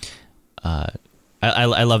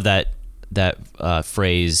love that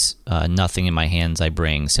phrase. Nothing in my hands I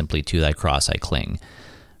bring, simply to thy cross I cling.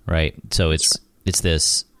 Right. So it's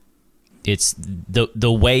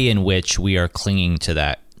the way in which we are clinging to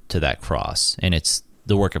that cross, and it's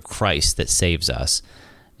the work of Christ that saves us,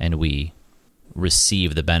 and we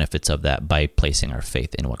receive the benefits of that by placing our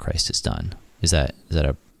faith in what Christ has done. Is that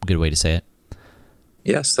a good way to say it?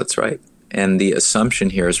 Yes, that's right. And the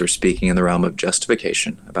assumption here is we're speaking in the realm of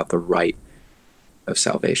justification, about the right of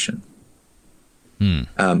salvation.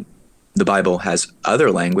 The Bible has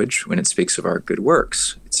other language when it speaks of our good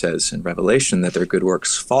works. It says in Revelation that their good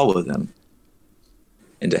works follow them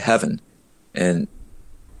into heaven. And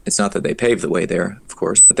it's not that they pave the way there, of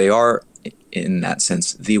course, but they are, in that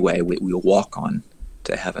sense, the way we will walk on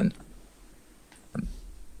to heaven.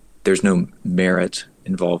 There's no merit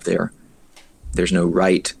involved there. There's no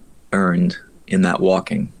right earned in that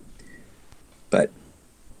walking. But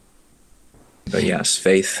yes,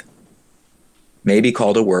 faith may be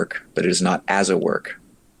called a work, but it is not as a work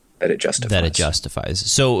that it justifies.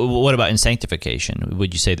 So what about in sanctification?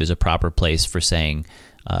 Would you say there's a proper place for saying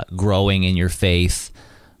growing in your faith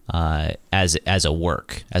as a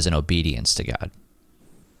work, as an obedience to God?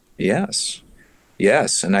 Yes.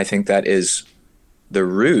 And I think that is the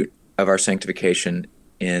root of our sanctification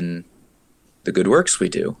in the good works we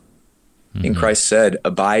do. Mm-hmm. And Christ said,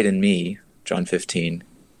 abide in me, John 15,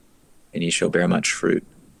 and ye shall bear much fruit.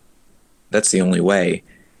 That's the only way.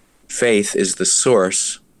 Faith is the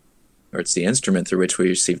source, or it's the instrument through which we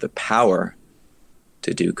receive the power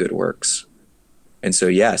to do good works. And so,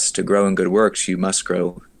 yes, to grow in good works, you must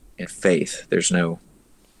grow in faith. There's no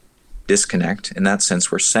disconnect. In that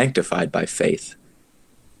sense, we're sanctified by faith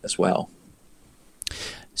as well.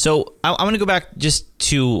 So I want to go back just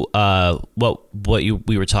to what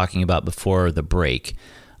we were talking about before the break.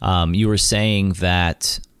 You were saying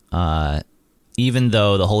that even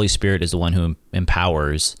though the Holy Spirit is the one who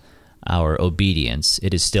empowers our obedience,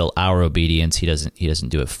 it is still our obedience. He doesn't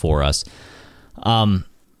do it for us.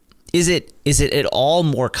 Is it at all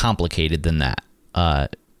more complicated than that?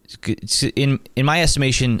 In my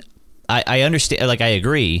estimation, I understand. Like, I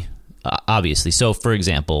agree, obviously. So, for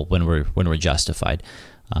example, when we're justified,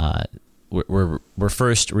 we're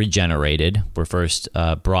first regenerated. We're first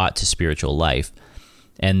brought to spiritual life,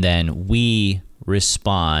 and then we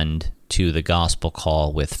respond to the gospel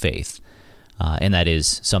call with faith, and that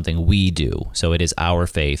is something we do. So it is our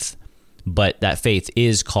faith, but that faith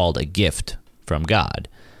is called a gift from God.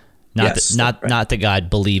 Not that God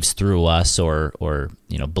believes through us or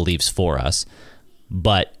believes for us,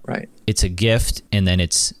 but it's a gift, and then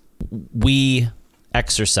we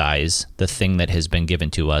exercise the thing that has been given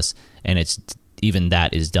to us, and it's even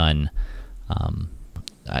that is done.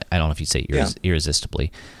 I don't know if you say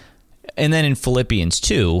irresistibly. And then in Philippians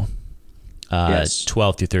 2,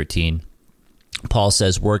 12 through 13, Paul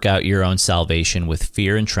says, work out your own salvation with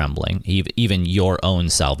fear and trembling, even your own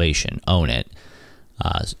salvation, own it.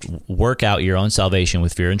 Work out your own salvation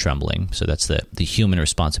with fear and trembling. So that's the human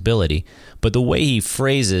responsibility. But the way he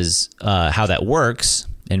phrases how that works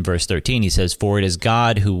in verse 13, he says, for it is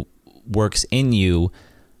God who works in you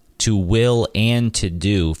to will and to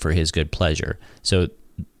do for his good pleasure. So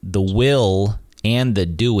the will and the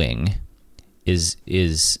doing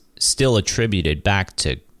is still attributed back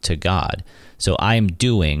to God. So I'm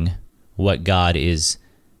doing what God is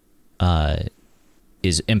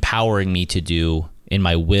empowering me to do in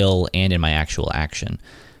my will and in my actual action.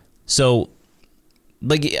 So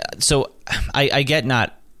I get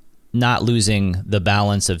not losing the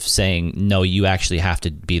balance of saying, no, you actually have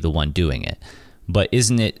to be the one doing it. But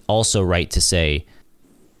isn't it also right to say,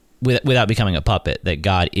 without becoming a puppet, that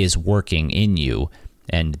God is working in you,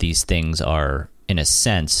 and these things are, in a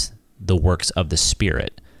sense, the works of the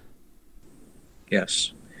Spirit?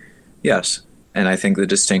 Yes. And I think the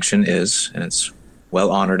distinction is, and it's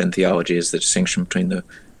well honored in theology, is the distinction between the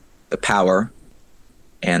power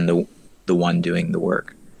and the one doing the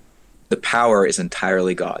work. The power is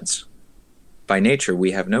entirely God's. By nature,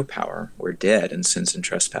 we have no power. We're dead in sins and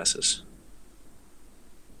trespasses.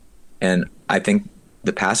 And I think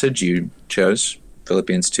the passage you chose,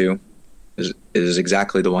 Philippians 2, is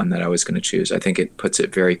exactly the one that I was going to choose. I think it puts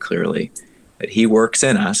it very clearly that he works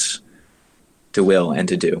in us to will and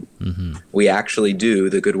to do. Mm-hmm. We actually do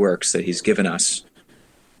the good works that he's given us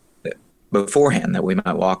beforehand, that we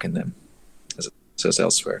might walk in them, as it says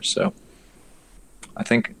elsewhere. So I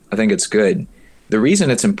think it's good. The reason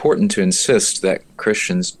it's important to insist that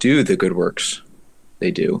Christians do the good works they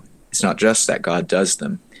do, it's not just that God does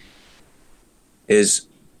them, is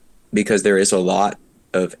because there is a lot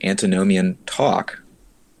of antinomian talk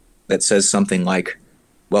that says something like,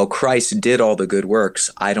 well, Christ did all the good works,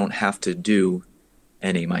 I don't have to do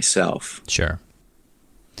any myself. Sure.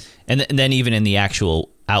 And then even in the actual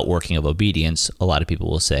outworking of obedience, a lot of people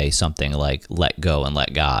will say something like, let go and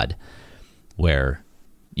let God, where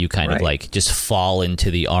you kind of like just fall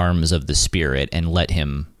into the arms of the Spirit and let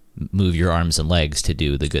him move your arms and legs to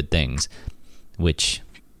do the good things, which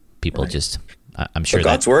people just... I'm sure but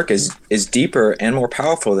God's work is deeper and more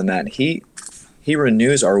powerful than that. He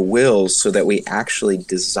renews our wills so that we actually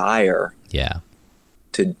desire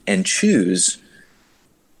to and choose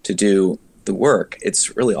to do the work.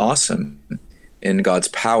 It's really awesome in God's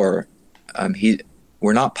power.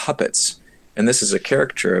 We're not puppets, and this is a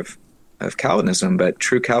caricature of Calvinism, but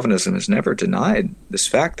true Calvinism has never denied this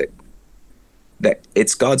fact that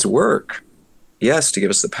it's God's work. Yes, to give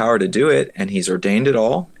us the power to do it, and he's ordained it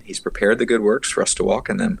all. He's prepared the good works for us to walk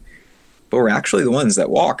in them. But we're actually the ones that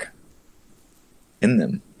walk in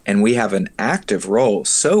them. And we have an active role,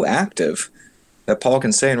 so active that Paul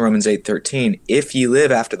can say in Romans 8:13, if ye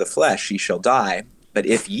live after the flesh, ye shall die. But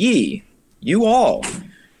if ye, you all,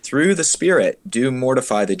 through the Spirit, do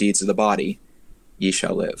mortify the deeds of the body, ye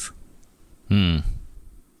shall live.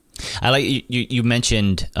 I like you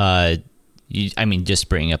mentioned... just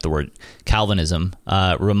bringing up the word Calvinism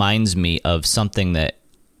reminds me of something that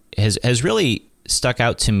has really stuck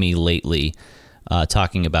out to me lately,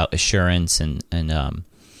 talking about assurance and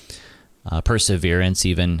perseverance.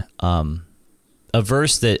 Even a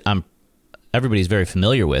verse that everybody's very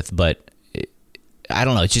familiar with, but I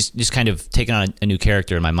don't know. It's just kind of taken on a new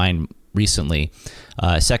character in my mind recently.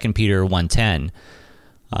 2 Peter 1:10.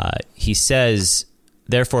 He says,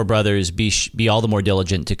 therefore, brothers, be all the more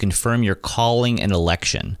diligent to confirm your calling and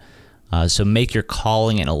election. So make your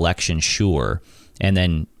calling and election sure. And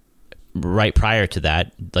then right prior to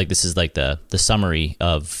that, like this is like the summary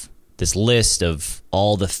of this list of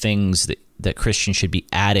all the things that Christians should be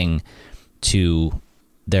adding to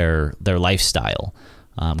their lifestyle,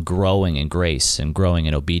 growing in grace and growing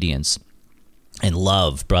in obedience and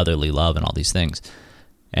love, brotherly love, and all these things.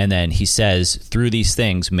 And then he says, through these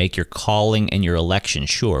things, make your calling and your election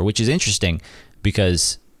sure, which is interesting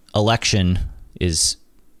because election is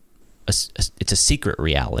it's a secret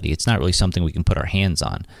reality. It's not really something we can put our hands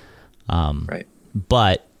on.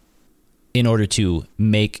 But in order to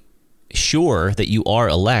make sure that you are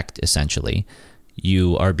elect, essentially,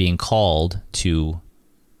 you are being called to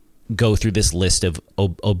go through this list of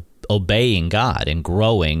obeying God and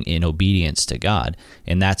growing in obedience to God.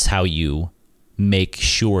 And that's how you make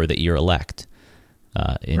sure that you're elect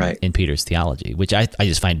in Peter's theology, which I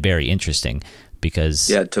just find very interesting because...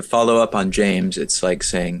 Yeah, to follow up on James, it's like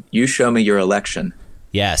saying, you show me your election.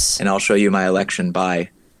 Yes. And I'll show you my election by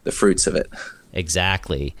the fruits of it.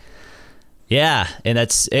 Exactly. Yeah, and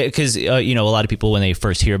that's because a lot of people, when they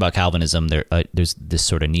first hear about Calvinism, there's this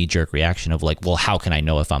sort of knee-jerk reaction of like, well, how can I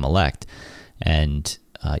know if I'm elect? And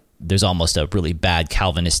there's almost a really bad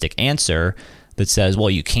Calvinistic answer that says, well,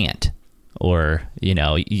 you can't, or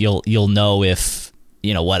you'll know if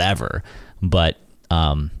whatever. But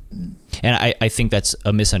and I think that's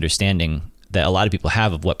a misunderstanding that a lot of people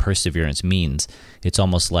have of what perseverance means. It's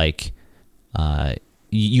almost like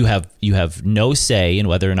you have no say in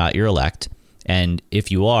whether or not you're elect. And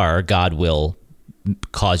if you are, God will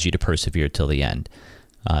cause you to persevere till the end,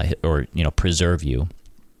 or preserve you.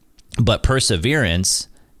 But perseverance,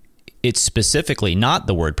 it's specifically not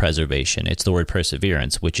the word preservation; it's the word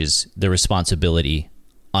perseverance, which is the responsibility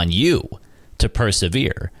on you to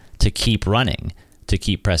persevere, to keep running, to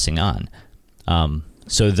keep pressing on.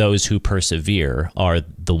 So those who persevere are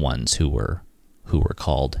the ones who were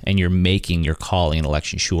called, and you're making your calling and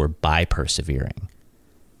election sure by persevering.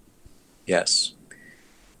 Yes.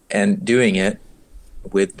 And doing it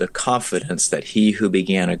with the confidence that he who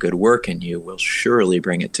began a good work in you will surely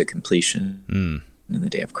bring it to completion in the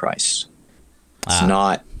day of Christ. It's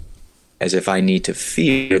not as if I need to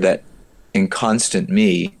fear that in constant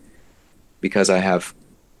me, because I have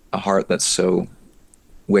a heart that's so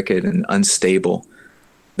wicked and unstable,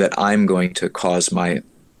 that I'm going to cause my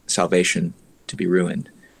salvation to be ruined.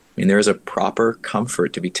 I mean, there is a proper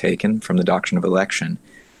comfort to be taken from the doctrine of election,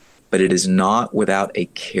 but it is not without a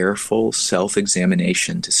careful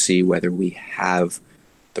self-examination to see whether we have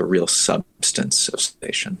the real substance of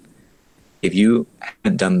salvation. If you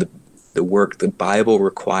haven't done the work the Bible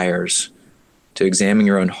requires to examine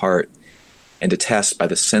your own heart and to test by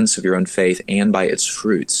the sense of your own faith and by its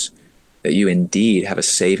fruits that you indeed have a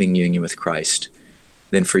saving union with Christ,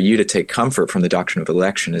 then for you to take comfort from the doctrine of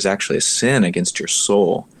election is actually a sin against your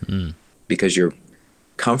soul, because you're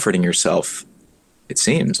comforting yourself, it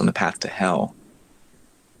seems, on the path to hell.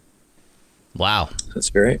 Wow.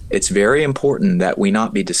 So it's very important that we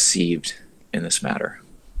not be deceived in this matter.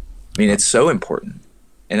 I mean, it's so important.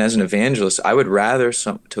 And as an evangelist, I would rather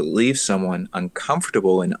to leave someone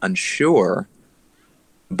uncomfortable and unsure,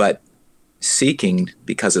 but seeking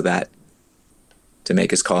because of that to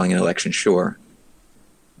make his calling and election sure,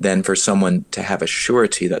 than for someone to have a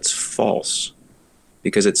surety that's false.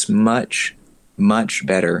 Because it's much, much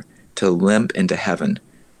better to limp into heaven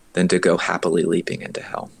than to go happily leaping into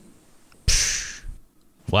hell.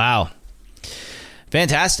 Wow.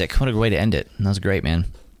 Fantastic. What a way to end it. That was great, man.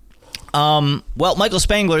 Well, Michael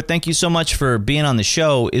Spangler, thank you so much for being on the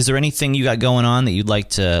show. Is there anything you got going on that you'd like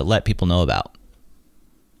to let people know about?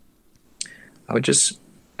 I would just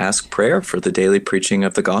ask prayer for the daily preaching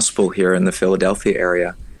of the gospel here in the Philadelphia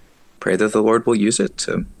area. Pray that the Lord will use it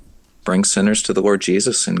to bring sinners to the Lord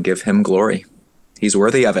Jesus and give him glory. He's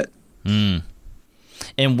worthy of it. And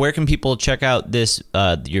where can people check out this,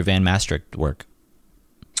 your Van Maastricht work?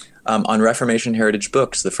 On Reformation Heritage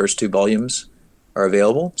Books, the first 2 volumes are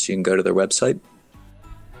available, so you can go to their website.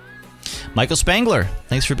 Michael Spangler,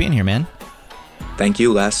 thanks for being here, man. Thank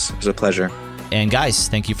you, Les. It was a pleasure. And guys,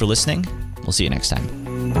 thank you for listening. We'll see you next time.